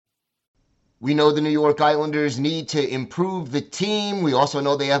We know the New York Islanders need to improve the team. We also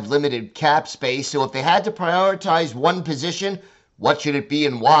know they have limited cap space. So if they had to prioritize one position, what should it be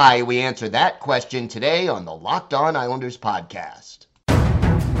and why? We answer that question today on the Locked On Islanders podcast.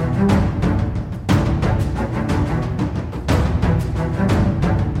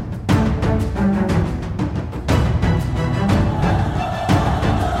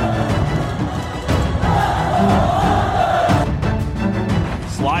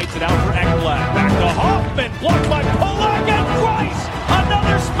 Slides it out for Ekblad. Back to Hoffman. Blocked by Polak and Price.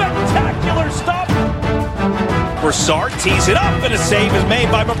 Another spectacular stop. Broussard tees it up and a save is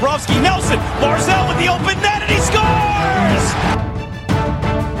made by Bobrovsky. Nelson. Barzal with the open net and he scores!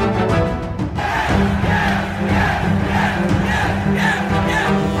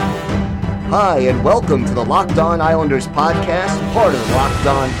 Hi, and welcome to the Locked On Islanders podcast, part of the Locked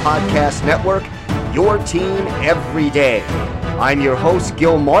On Podcast Network, your team every day. I'm your host,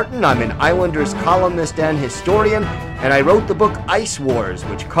 Gil Martin. I'm an Islanders columnist and historian, and I wrote the book Ice Wars,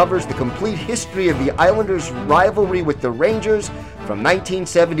 which covers the complete history of the Islanders' rivalry with the Rangers from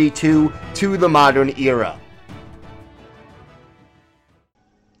 1972 to the modern era.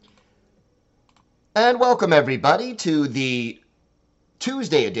 And welcome, everybody, to the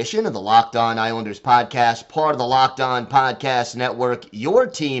Tuesday edition of the Locked On Islanders podcast, part of the Locked On Podcast Network, your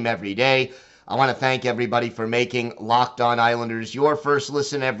team every day. I want to thank everybody for making Locked On Islanders your first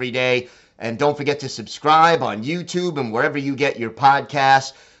listen every day. And don't forget to subscribe on YouTube and wherever you get your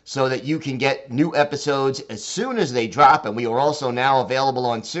podcasts so that you can get new episodes as soon as they drop. And we are also now available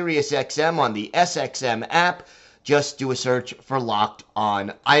on SiriusXM on the SXM app. Just do a search for Locked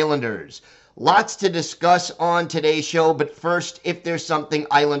On Islanders. Lots to discuss on today's show, but first, if there's something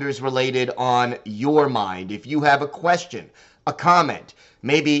Islanders related on your mind, if you have a question, a comment,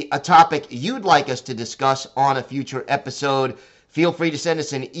 maybe a topic you'd like us to discuss on a future episode, feel free to send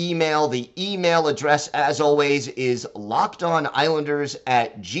us an email. The email address, as always, is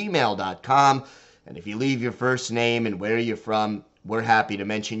lockedonislanders@gmail.com. And if you leave your first name and where you're from, we're happy to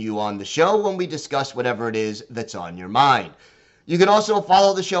mention you on the show when we discuss whatever it is that's on your mind. You can also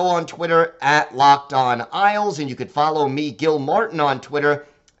follow the show on Twitter at Locked On Isles, and you can follow me, Gil Martin, on Twitter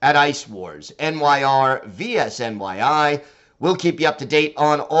at Ice Wars, NYRVSNYI. We'll keep you up to date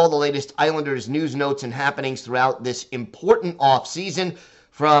on all the latest Islanders news, notes, and happenings throughout this important offseason,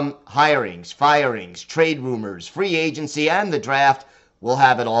 from hirings, firings, trade rumors, free agency, and the draft. We'll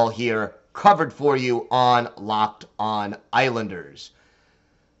have it all here covered for you on Locked On Islanders.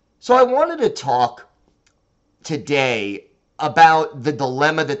 So I wanted to talk today about the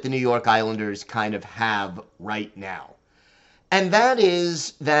dilemma that the New York Islanders kind of have right now. And that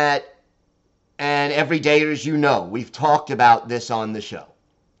is that, and every day, as you know, we've talked about this on the show.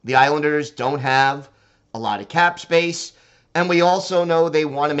 The Islanders don't have a lot of cap space, and we also know they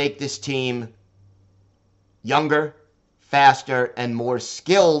want to make this team younger, faster, and more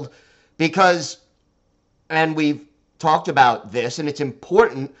skilled because, and we've talked about this, and it's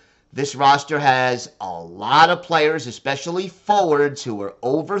important, this roster has a lot of players, especially forwards, who are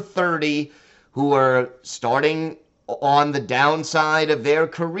over 30, who are starting on the downside of their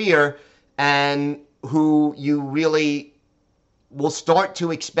career, and who you really will start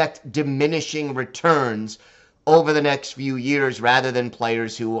to expect diminishing returns over the next few years rather than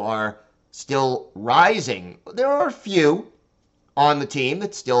players who are still rising. There are a few on the team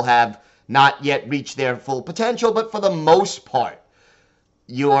that still have not yet reached their full potential, but for the most part,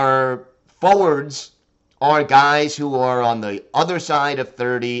 your forwards are guys who are on the other side of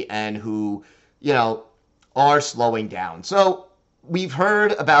 30 and who, are slowing down. So we've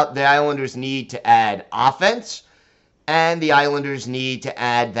heard about the Islanders' need to add offense, and the Islanders need to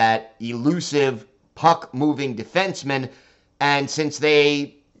add that elusive puck-moving defenseman. And since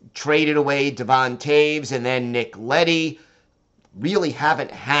they traded away Devon Taves and then Nick Leddy, really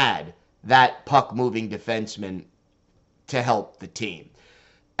haven't had that puck-moving defenseman to help the team.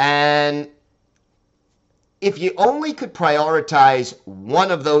 And if you only could prioritize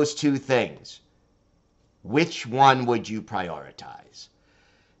one of those two things, which one would you prioritize?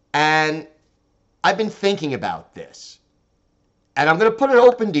 And I've been thinking about this, and I'm going to put it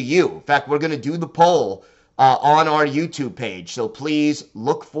open to you. In fact, we're going to do the poll on our YouTube page, so please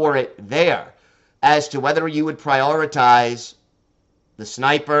look for it there as to whether you would prioritize the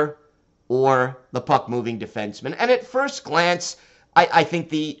sniper or the puck-moving defenseman. And at first glance, I think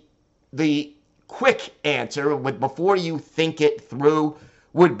the quick answer, before you think it through,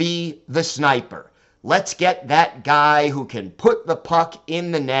 would be the sniper. Let's get that guy who can put the puck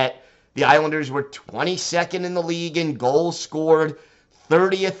in the net. The Islanders were 22nd in the league in goals scored,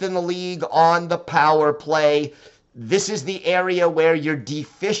 30th in the league on the power play. This is the area where you're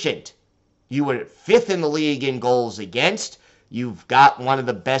deficient You were 5th in the league in goals against. You've got one of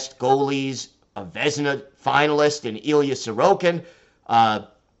the best goalies, a Vezina finalist in Ilya Sorokin.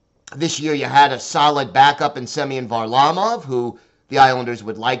 This year you had a solid backup in Semyon Varlamov, who the Islanders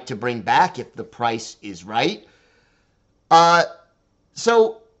would like to bring back if the price is right.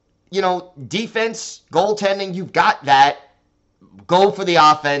 So, defense, goaltending, you've got that. Go for the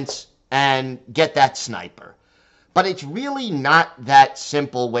offense and get that sniper. But it's really not that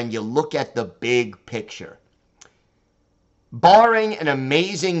simple when you look at the big picture. Barring an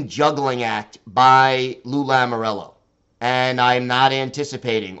amazing juggling act by Lou Lamoriello, and I'm not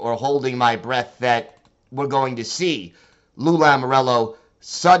anticipating or holding my breath that we're going to see Lou Lamoriello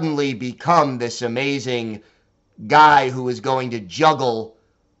suddenly become this amazing guy who is going to juggle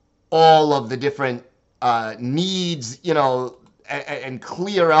all of the different needs, and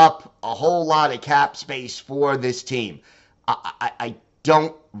clear up a whole lot of cap space for this team. I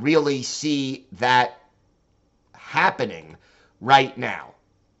don't really see that happening right now.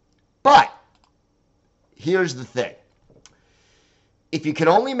 But here's the thing. If you can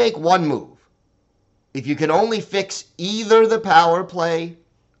only make one move, if you can only fix either the power play,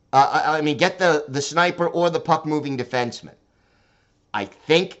 get the sniper or the puck-moving defenseman, I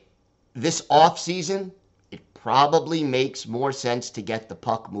think this offseason, it probably makes more sense to get the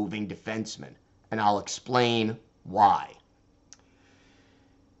puck-moving defenseman. And I'll explain why.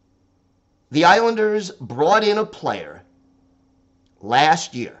 The Islanders brought in a player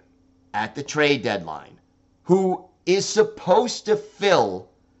last year at the trade deadline who is supposed to fill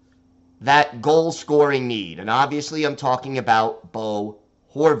that goal-scoring need. And obviously I'm talking about Bo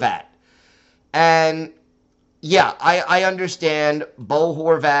Horvat. And yeah, I understand Bo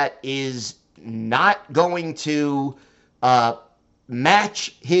Horvat is not going to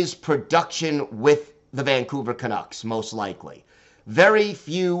match his production with the Vancouver Canucks, most likely. Very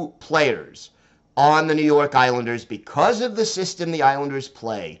few players on the New York Islanders, because of the system the Islanders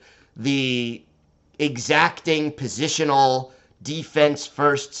play, the exacting positional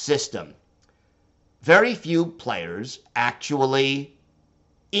defense-first system, very few players actually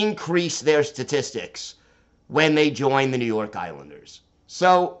increase their statistics when they join the New York Islanders.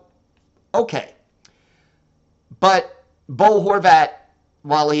 So, okay. But Bo Horvat,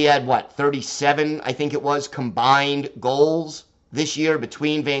 while he had, 37, I think it was, combined goals this year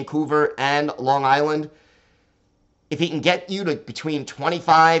between Vancouver and Long Island, if he can get you to between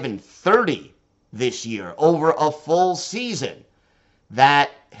 25 and 30 this year over a full season,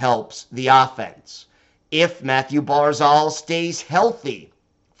 that helps the offense. If Matthew Barzal stays healthy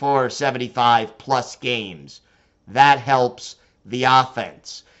for 75-plus games, that helps the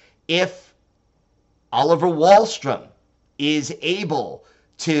offense. If Oliver Wahlstrom is able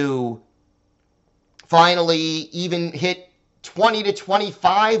to finally even hit 20 to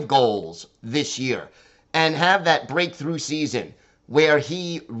 25 goals this year and have that breakthrough season where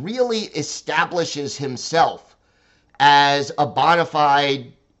he really establishes himself as a bona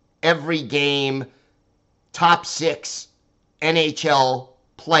fide, every game, top 6 NHL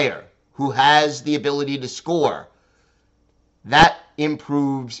player who has the ability to score, that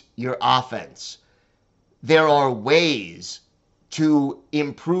improves your offense. There are ways to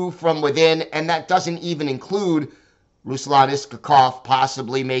improve from within, and that doesn't even include Ruslan Iskakov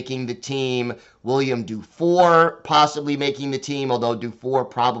possibly making the team, William Dufour possibly making the team, although Dufour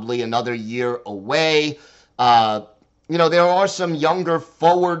probably another year away. There are some younger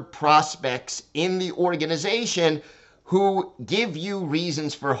forward prospects in the organization who give you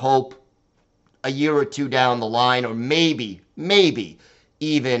reasons for hope a year or two down the line, or maybe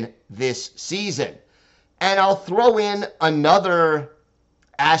even this season. And I'll throw in another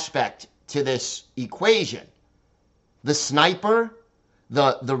aspect to this equation. The sniper,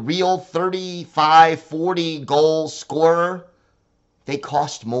 the real 35, 40 goal scorer, they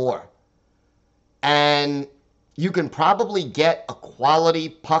cost more. And you can probably get a quality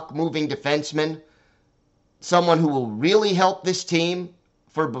puck-moving defenseman, someone who will really help this team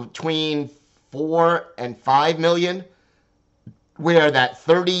for between $4 and $5 million, where that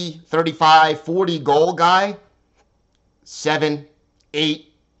 30, 35, 40 goal guy, 7,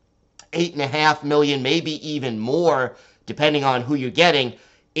 8, $8.5 million, maybe even more, depending on who you're getting,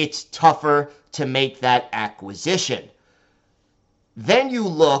 it's tougher to make that acquisition. Then you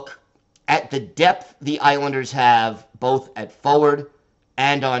look at the depth the Islanders have, both at forward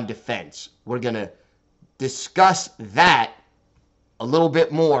and on defense. We're going to discuss that a little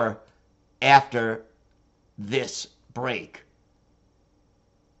bit more after this break.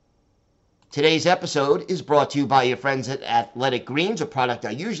 Today's episode is brought to you by your friends at Athletic Greens, a product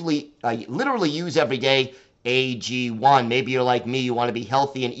I literally use every day. AG1. Maybe you're like me, you want to be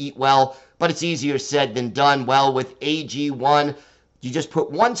healthy and eat well, but it's easier said than done. Well, with AG1, you just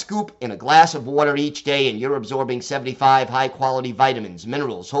put 1 scoop in a glass of water each day, and you're absorbing 75 high-quality vitamins,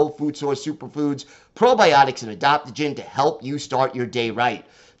 minerals, whole food source superfoods, probiotics, and adaptogen to help you start your day right.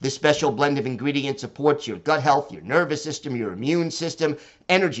 This special blend of ingredients supports your gut health, your nervous system, your immune system,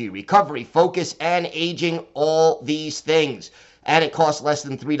 energy, recovery, focus, and aging, all these things. And it costs less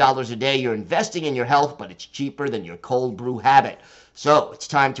than $3 a day. You're investing in your health, but it's cheaper than your cold brew habit. So it's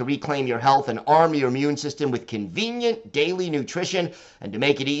time to reclaim your health and arm your immune system with convenient daily nutrition. And to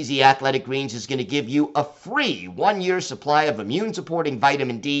make it easy, Athletic Greens is going to give you a free 1-year supply of immune-supporting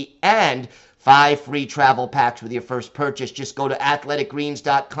vitamin D and 5 free travel packs with your first purchase. Just go to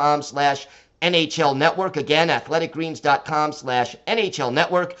athleticgreens.com/NHL Network. Again, athleticgreens.com/NHL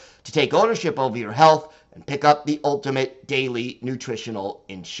Network to take ownership over your health and pick up the ultimate daily nutritional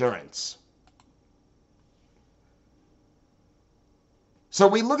insurance. So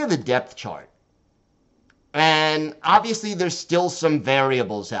we look at the depth chart, and obviously there's still some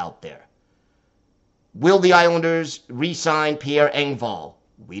variables out there. Will the Islanders re-sign Pierre Engvall?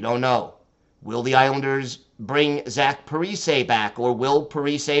 We don't know. Will the Islanders bring Zach Parise back, or will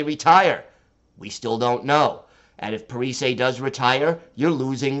Parise retire? We still don't know. And if Parise does retire, you're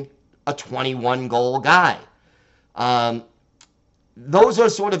losing a 21-goal guy. Those are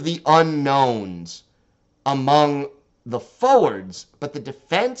sort of the unknowns among the forwards, but the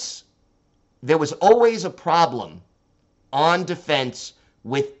defense, there was always a problem on defense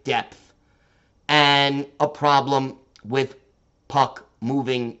with depth and a problem with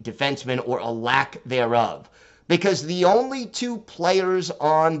puck-moving defensemen, or a lack thereof. Because the only 2 players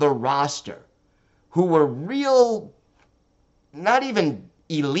on the roster who were real, not even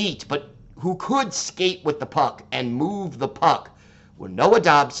elite, but who could skate with the puck and move the puck were Noah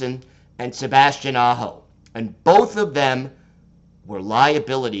Dobson and Sebastian Aho. And both of them were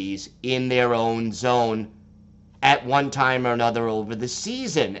liabilities in their own zone at one time or another over the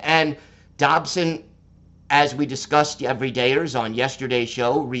season. And Dobson, as we discussed everydayers on yesterday's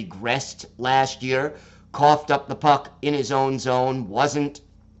show, regressed last year, coughed up the puck in his own zone, wasn't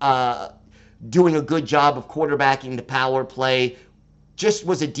doing a good job of quarterbacking the power play, just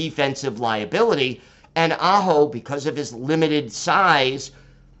was a defensive liability. And Aho, because of his limited size,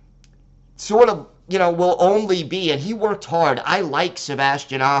 sort of, will only be, and he worked hard. I like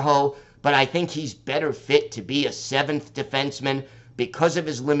Sebastian Aho, but I think he's better fit to be a 7th defenseman because of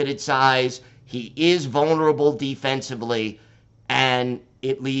his limited size. He is vulnerable defensively, and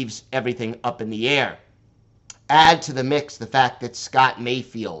it leaves everything up in the air. Add to the mix the fact that Scott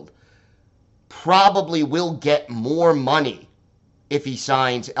Mayfield probably will get more money if he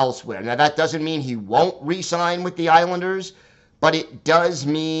signs elsewhere. Now, that doesn't mean he won't re-sign with the Islanders, but it does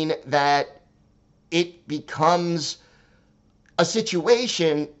mean that it becomes a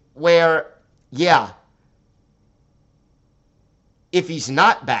situation where, if he's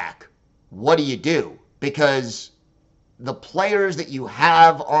not back, what do you do? Because the players that you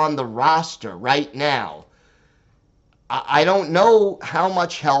have on the roster right now, I don't know how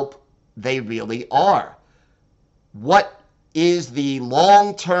much help they really are. What is the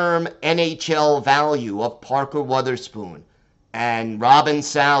long-term NHL value of Parker Wotherspoon and Robin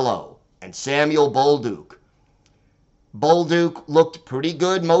Salo and Samuel Bolduc? Bolduc looked pretty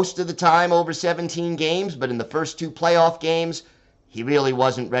good most of the time over 17 games, but in the first 2 playoff games, he really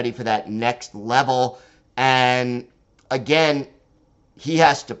wasn't ready for that next level. And again, he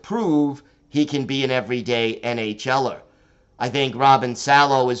has to prove he can be an everyday NHLer. I think Robin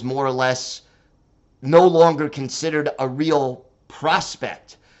Salo is more or less no longer considered a real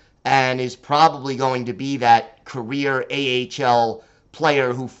prospect and is probably going to be that career AHL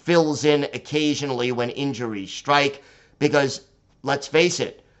player who fills in occasionally when injuries strike. Because, let's face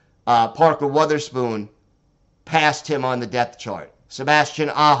it, Parker Wotherspoon passed him on the depth chart. Sebastian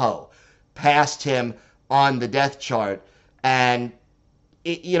Aho passed him on the depth chart. And,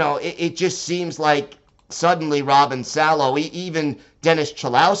 it just seems like suddenly Robin Salo, even Dennis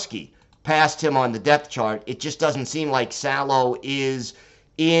Cholowski, passed him on the depth chart. It just doesn't seem like Salo is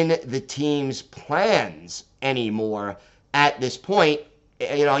in the team's plans anymore at this point.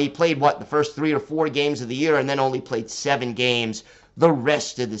 He played, the first 3 or 4 games of the year, and then only played 7 games the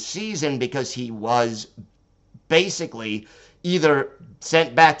rest of the season because he was basically either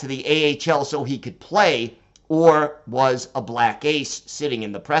sent back to the AHL so he could play or was a black ace sitting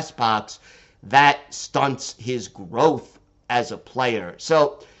in the press box. That stunts his growth as a player.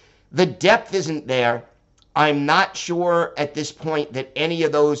 So the depth isn't there. I'm not sure at this point that any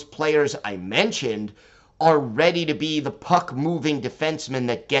of those players I mentioned are ready to be the puck-moving defenseman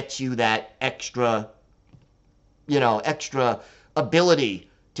that gets you that extra extra ability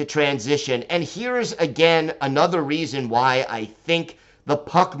to transition. And here's, again, another reason why I think the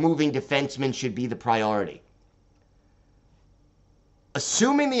puck-moving defenseman should be the priority.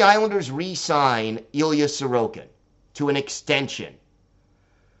 Assuming the Islanders re-sign Ilya Sorokin to an extension,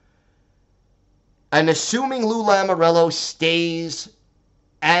 and assuming Lou Lamoriello stays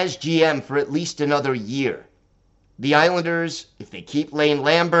as GM for at least another year, the Islanders, if they keep Lane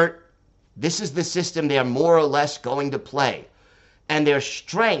Lambert, this is the system they are more or less going to play. And their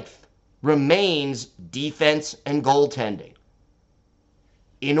strength remains defense and goaltending.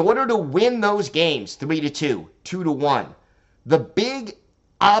 In order to win those games 3-2, 2-1, the big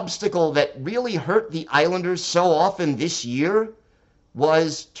obstacle that really hurt the Islanders so often this year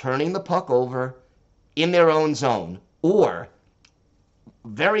was turning the puck over in their own zone, or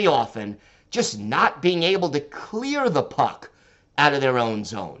very often just not being able to clear the puck out of their own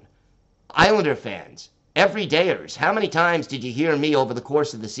zone. Islander fans, everydayers, how many times did you hear me over the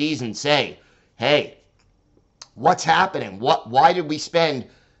course of the season say, hey, what's happening? Why did we spend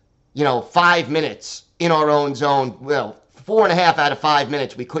 5 minutes in our own zone? Well, 4.5 out of 5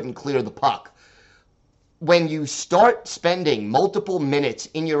 minutes we couldn't clear the puck. When you start spending multiple minutes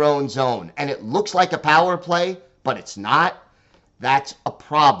in your own zone and it looks like a power play, but it's not, that's a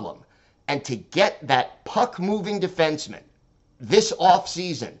problem. And to get that puck-moving defenseman this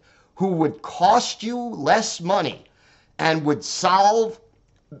offseason who would cost you less money and would solve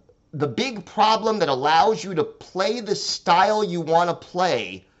the big problem that allows you to play the style you want to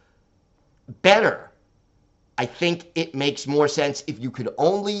play better, I think it makes more sense. If you could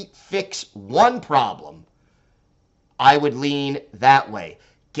only fix one problem, I would lean that way.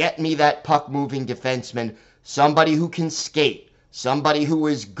 Get me that puck-moving defenseman, somebody who can skate, somebody who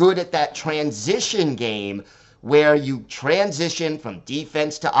is good at that transition game where you transition from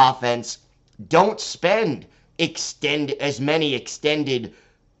defense to offense. Don't spend as many extended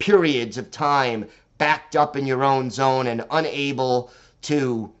periods of time backed up in your own zone and unable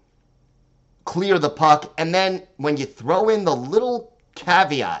to clear the puck. And then when you throw in the little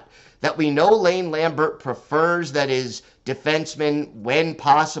caveat that we know Lane Lambert prefers, that his defenseman, when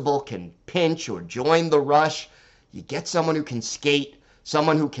possible, can pinch or join the rush, you get someone who can skate,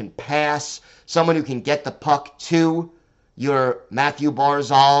 someone who can pass, someone who can get the puck to your Matthew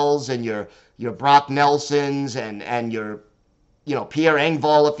Barzals and your Brock Nelsons and your Pierre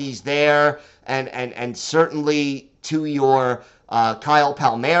Engvall if he's there, and certainly to your Kyle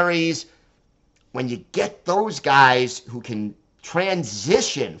Palmieri's. When you get those guys who can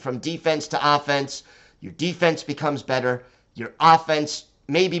transition from defense to offense, your defense becomes better, your offense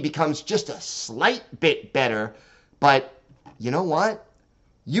maybe becomes just a slight bit better, but you know what?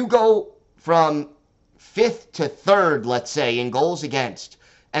 You go from 5th to 3rd, let's say, in goals against,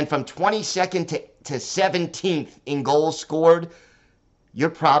 and from 22nd to 17th in goals scored, you're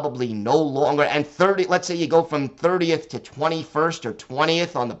probably no longer, and 30, let's say you go from 30th to 21st or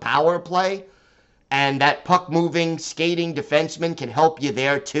 20th on the power play, and that puck-moving, skating defenseman can help you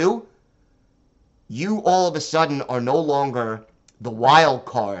there too, you all of a sudden are no longer the wild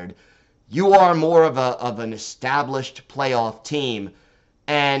card. You are more of an established playoff team.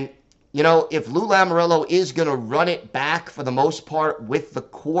 And, if Lou Lamoriello is going to run it back for the most part with the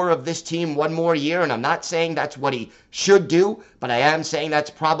core of this team one more year, and I'm not saying that's what he should do, but I am saying that's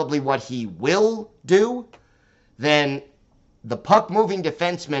probably what he will do, then the puck-moving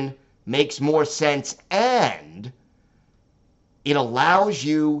defenseman makes more sense, and it allows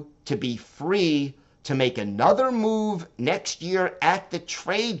you to be free to make another move next year at the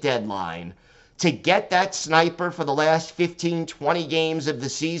trade deadline to get that sniper for the last 15, 20 games of the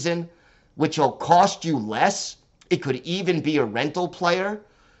season, which will cost you less. It could even be a rental player,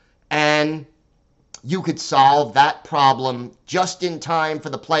 and you could solve that problem just in time for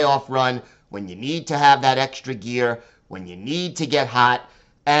the playoff run when you need to have that extra gear, when you need to get hot.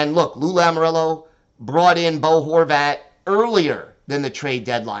 And look, Lou Lamoriello brought in Bo Horvat earlier than the trade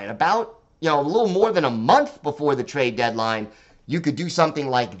deadline, about a little more than a month before the trade deadline. You could do something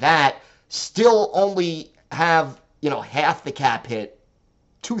like that, still only have half the cap hit,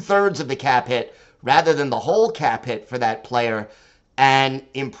 2/3 of the cap hit, rather than the whole cap hit for that player, and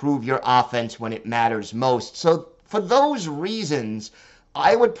improve your offense when it matters most. So for those reasons,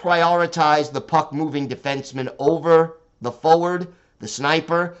 I would prioritize the puck-moving defenseman over the forward, the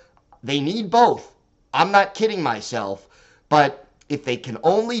sniper. They need both. I'm not kidding myself. But if they can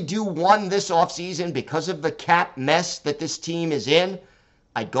only do one this offseason because of the cap mess that this team is in,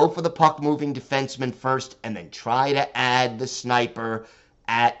 I'd go for the puck-moving defenseman first and then try to add the sniper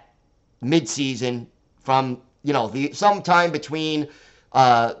at midseason from, sometime between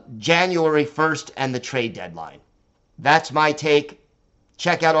January 1st and the trade deadline. that's my take.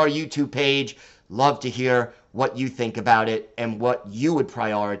 Check out our YouTube page. Love to hear what you think about it and what you would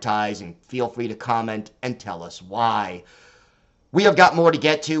prioritize, and feel free to comment and tell us why. We have got more to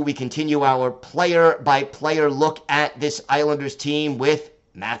get to. We continue our player-by-player look at this Islanders team with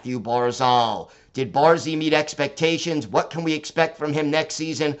Matthew Barzal. Did Barzy meet expectations? What can we expect from him next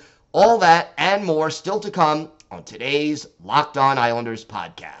season? All that and more still to come on today's Locked On Islanders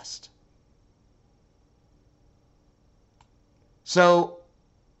podcast. So,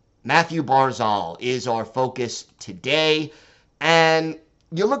 Matthew Barzal is our focus today, and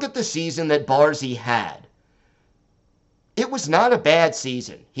you look at the season that Barzy had. It was not a bad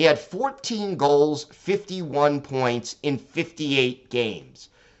season. He had 14 goals, 51 points in 58 games.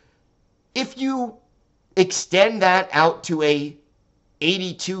 If you extend that out to a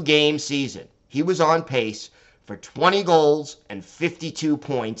 82-game season, he was on pace for 20 goals and 52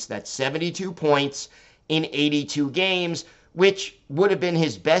 points. That's 72 points in 82 games, which would have been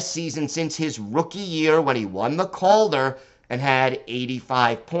his best season since his rookie year when he won the Calder and had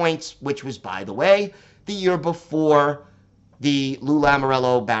 85 points, which was, by the way, the year before the Lou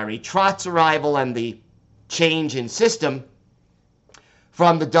Lamoriello-Barry Trotz arrival and the change in system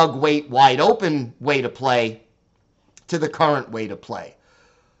from the Doug Weight wide-open way to play to the current way to play.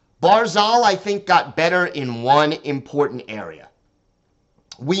 Barzal, I think, got better in one important area.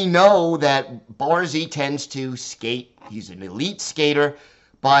 We know that Barzy tends to skate. He's an elite skater,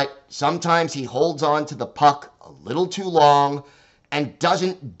 but sometimes he holds on to the puck a little too long and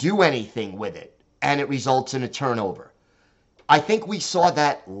doesn't do anything with it, and it results in a turnover. I think we saw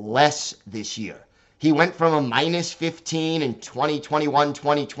that less this year. He went from a minus 15 in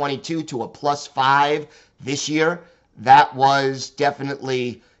 2021-2022 to a plus 5 this year. That was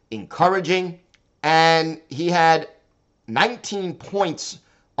definitely encouraging. And he had 19 points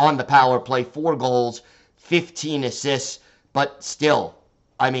on the power play, 4 goals, 15 assists. But still,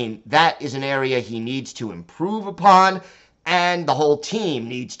 I mean, that is an area he needs to improve upon, and the whole team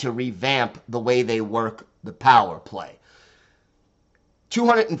needs to revamp the way they work the power play.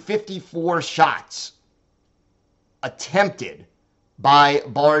 254 shots attempted by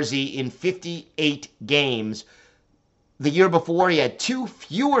Barzy in 58 games. The year before, he had 2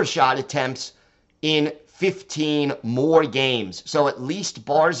 fewer shot attempts in 15 more games. So at least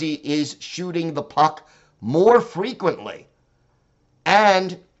Barzy is shooting the puck more frequently.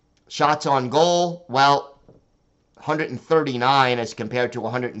 And shots on goal, well, 139 as compared to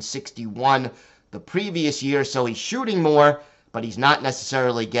 161 the previous year. So he's shooting more, but he's not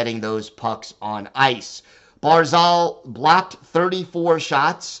necessarily getting those pucks on ice. Barzal blocked 34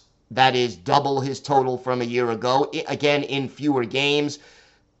 shots. That is double his total from a year ago. Again, in fewer games.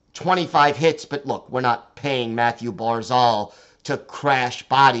 25 hits, but look, we're not paying Matthew Barzal to crash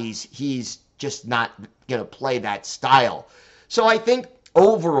bodies. He's just not going to play that style. So I think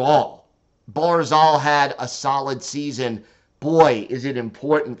overall, Barzal had a solid season. Boy, is it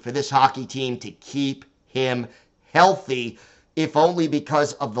important for this hockey team to keep him healthy, if only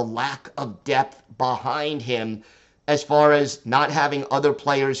because of the lack of depth behind him, as far as not having other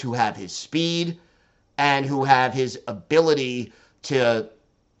players who have his speed and who have his ability to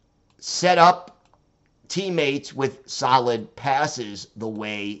set up teammates with solid passes the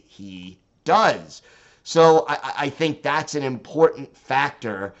way he does. So I think that's an important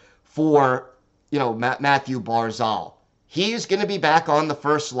factor for, Matthew Barzal. He's going to be back on the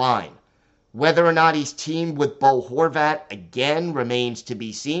first line. Whether or not he's teamed with Bo Horvat again remains to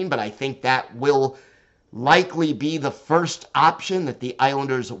be seen, but I think that will likely be the first option that the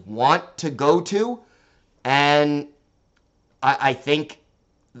Islanders want to go to. And I think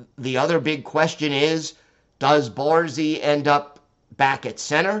the other big question is, does Barzy end up back at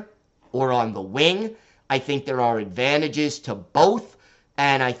center or on the wing? I think there are advantages to both.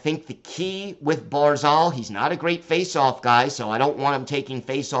 And I think the key with Barzal, he's not a great face-off guy, so I don't want him taking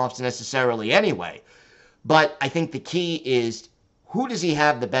face-offs necessarily anyway. But I think the key is, who does he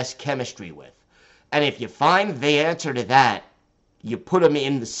have the best chemistry with? And if you find the answer to that, you put him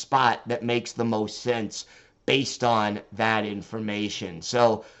in the spot that makes the most sense based on that information.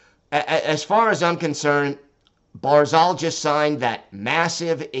 So as far as I'm concerned, Barzal just signed that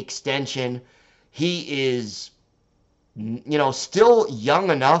massive extension. He is, still young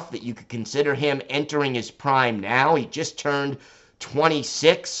enough that you could consider him entering his prime now. He just turned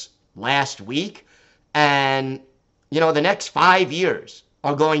 26 last week. And, the next 5 years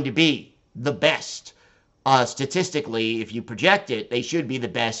are going to be the best. Statistically, if you project it, they should be the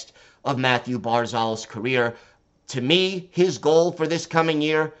best of Matthew Barzal's career. To me, his goal for this coming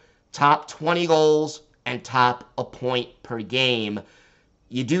year, top 20 goals and top a point per game.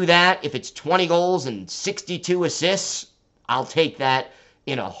 You do that, if it's 20 goals and 62 assists, I'll take that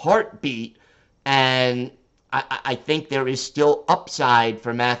in a heartbeat. And I think there is still upside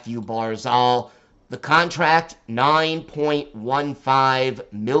for Matthew Barzal. The contract,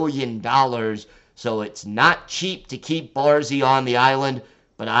 $9.15 million. So it's not cheap to keep Barzy on the island,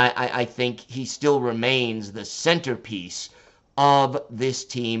 but I think he still remains the centerpiece of this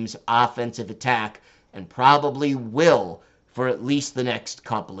team's offensive attack and probably will for at least the next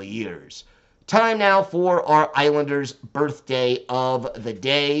couple of years. Time now for our Islanders' birthday of the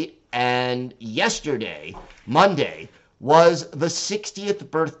day. And yesterday, Monday, was the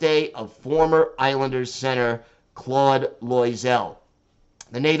 60th birthday of former Islanders center Claude Loisel.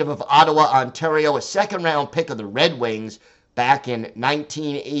 The native of Ottawa, Ontario, a second-round pick of the Red Wings back in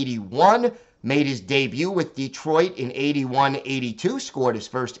 1981, made his debut with Detroit in 81-82, scored his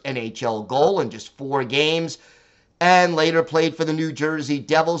first NHL goal in just 4 games, and later played for the New Jersey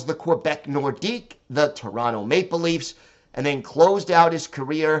Devils, the Quebec Nordiques, the Toronto Maple Leafs, and then closed out his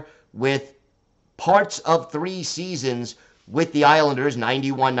career with parts of 3 seasons with the Islanders,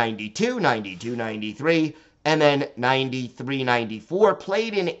 91-92, 92-93, and then 93-94.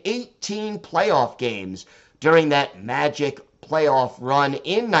 Played in 18 playoff games during that magic playoff run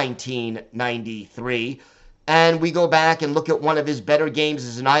in 1993. And we go back and look at one of his better games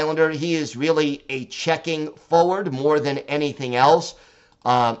as an Islander. He is really a checking forward more than anything else.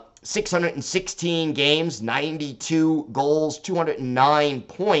 616 games, 92 goals, 209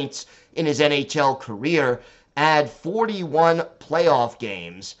 points in his NHL career. Add 41 playoff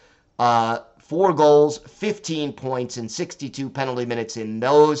games, 4 goals, 15 points, and 62 penalty minutes in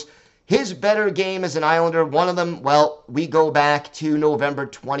those. His better game as an Islander, one of them, well, we go back to November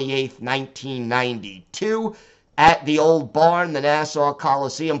 28th, 1992, at the Old Barn, the Nassau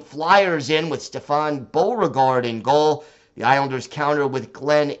Coliseum. Flyers in with Stefan Beauregard in goal. The Islanders counter with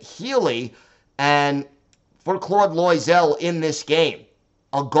Glenn Healy. And for Claude Loisel in this game,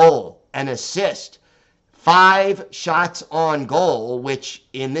 a goal, an assist, 5 shots on goal, which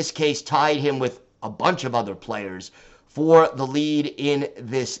in this case tied him with a bunch of other players for the lead in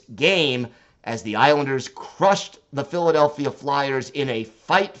this game as the Islanders crushed the Philadelphia Flyers in a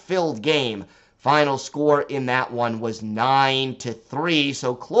fight-filled game. Final score in that one was 9-3.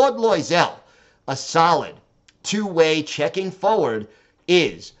 So Claude Loisel, a solid two-way checking forward,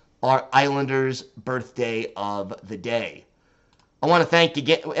 is our Islanders' birthday of the day. I want to thank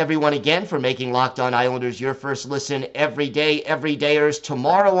everyone again for making Locked On Islanders your first listen every day, everydayers.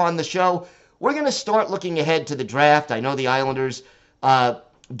 Tomorrow on the show, we're going to start looking ahead to the draft. I know the Islanders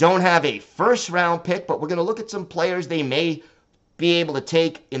don't have a first-round pick, but we're going to look at some players they may be able to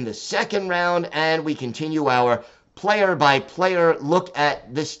take in the second round, and we continue our player-by-player look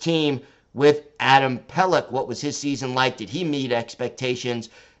at this team with Adam Pelech. What was his season like? Did he meet expectations?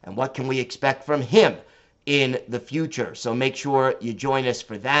 And what can we expect from him in the future? So make sure you join us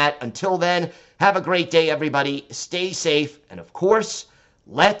for that. Until then, have a great day, everybody. Stay safe. And of course,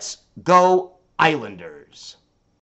 let's go Islanders.